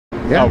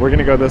Yeah. Oh, we're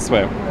gonna go this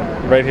way.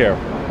 Right here.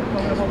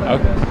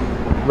 Okay.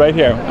 Right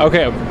here.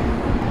 Okay.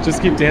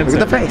 Just keep dancing.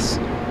 Look at the face.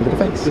 Look at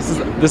the face.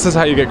 This is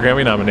how you get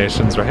Grammy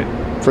nominations, right?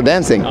 For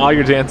dancing. All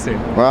your dancing.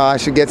 Well, I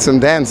should get some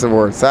dance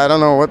awards. I don't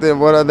know what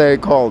are they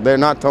called. They're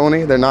not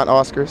Tony. They're not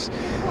Oscars.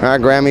 They're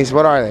not Grammys.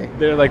 What are they?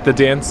 They're like the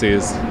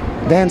dancies.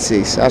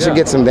 Dancies. I should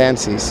get some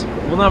dancies.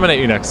 We'll nominate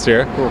you next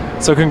year. Cool.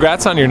 So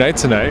congrats on your night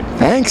tonight.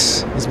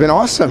 Thanks. It's been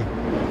awesome.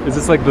 Is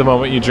this like the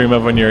moment you dream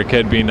of when you're a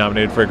kid, being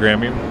nominated for a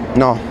Grammy?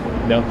 No.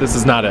 No, this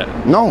is not it.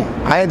 No.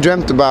 I had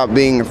dreamt about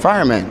being a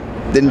fireman.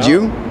 Didn't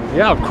you?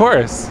 Yeah, of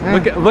course.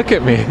 Yeah. Look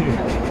at me.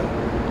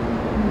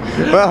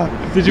 Well,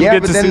 did you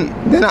get to see?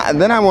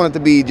 Then I wanted to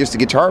be just a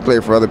guitar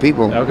player for other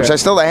people, which I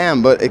still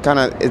am, but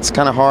it's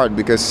kind of hard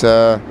because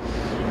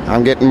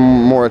I'm getting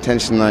more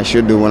attention than I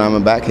should do when I'm a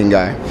backing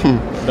guy.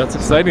 That's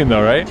exciting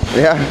though, right?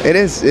 Yeah, it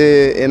is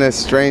in a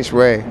strange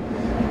way,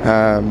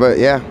 but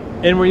yeah.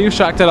 And were you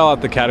shocked at all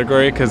at the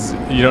category, because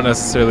you don't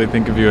necessarily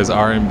think of you as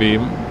R&B?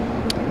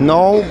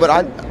 No, but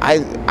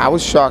I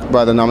was shocked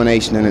by the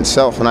nomination in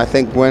itself, and I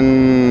think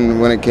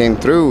when it came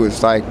through,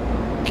 it's like,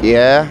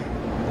 yeah,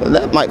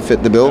 that might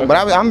fit the bill. Okay.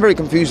 But I'm very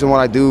confused on what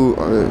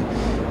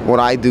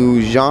I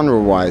do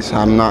genre-wise.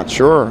 I'm not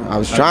sure. I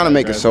was trying to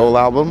make a soul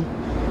album,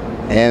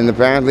 and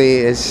apparently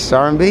it's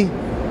R&B.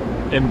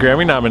 And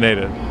Grammy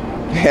nominated.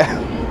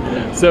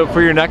 Yeah. So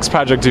for your next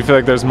project, do you feel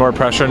like there's more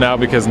pressure now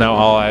because now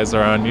all eyes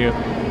are on you?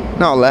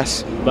 No,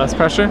 less. Less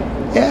pressure?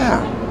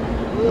 Yeah.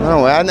 I don't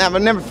know.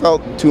 I've never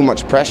felt too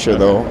much pressure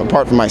though,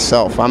 apart from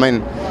myself. I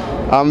mean,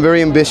 I'm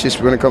very ambitious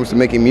when it comes to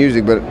making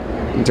music, but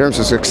in terms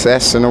of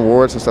success and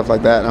awards and stuff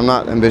like that, I'm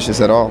not ambitious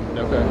at all.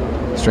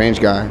 Okay. Strange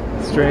guy.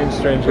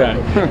 Strange guy.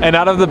 And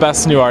out of the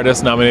best new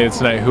artists nominated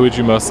tonight, who would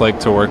you most like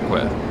to work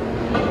with?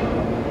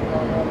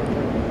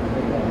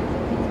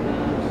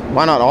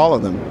 Why not all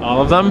of them?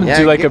 All of them? Yeah,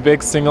 do like a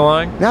big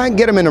sing-along? Now I can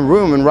get them in a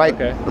room and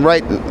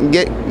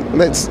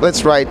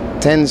let's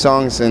write 10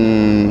 songs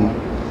in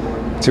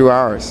 2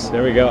 hours.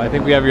 There we go. I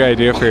think we have your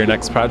idea for your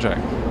next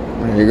project.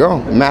 There you go.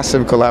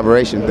 Massive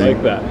collaboration thing. I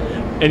like that.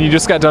 And you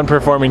just got done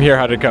performing here.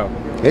 How'd it go?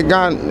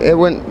 It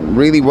went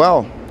really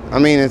well. I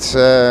mean, it's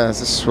a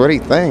sweaty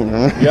thing.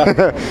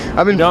 Yeah.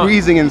 I've been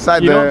freezing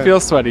inside You don't feel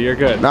sweaty. You're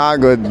good. Nah,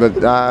 good.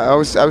 But I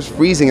was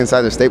freezing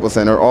inside the Staples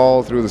Center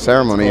all through the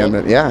ceremony, and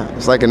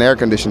it's like an air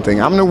conditioned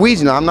thing. I'm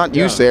Norwegian. I'm not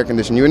used to air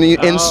conditioning.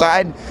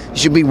 Inside, you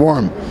should be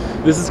warm.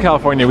 This is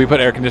California. We put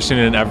air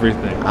conditioning in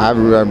everything. I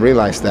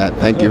realized that.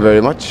 Thank you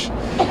very much.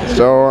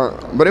 So,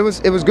 but it was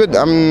good.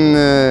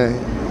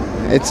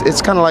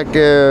 It's kind of like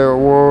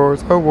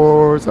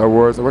awards.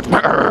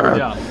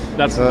 Yeah.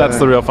 That's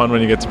the real fun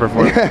when you get to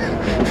perform.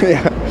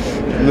 Yeah,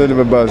 a little bit of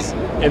a buzz.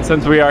 And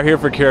since we are here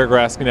for Keurig, we're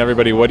asking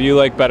everybody, what do you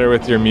like better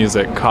with your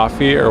music,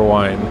 coffee or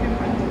wine?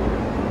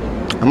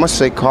 I must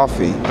say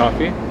coffee.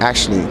 Coffee?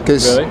 Actually,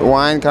 because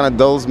wine kind of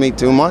dulls me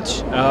too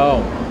much.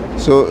 Oh.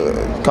 So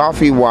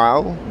coffee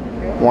while,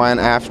 wine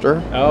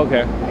after. Oh,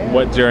 okay.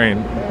 What during?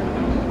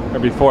 Or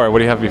before? What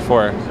do you have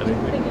before?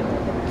 Anything?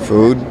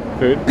 Food.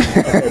 Food?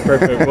 Okay,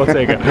 perfect. We'll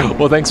take it.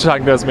 Well, thanks for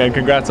talking to us, man.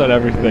 Congrats on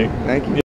everything. Thank you.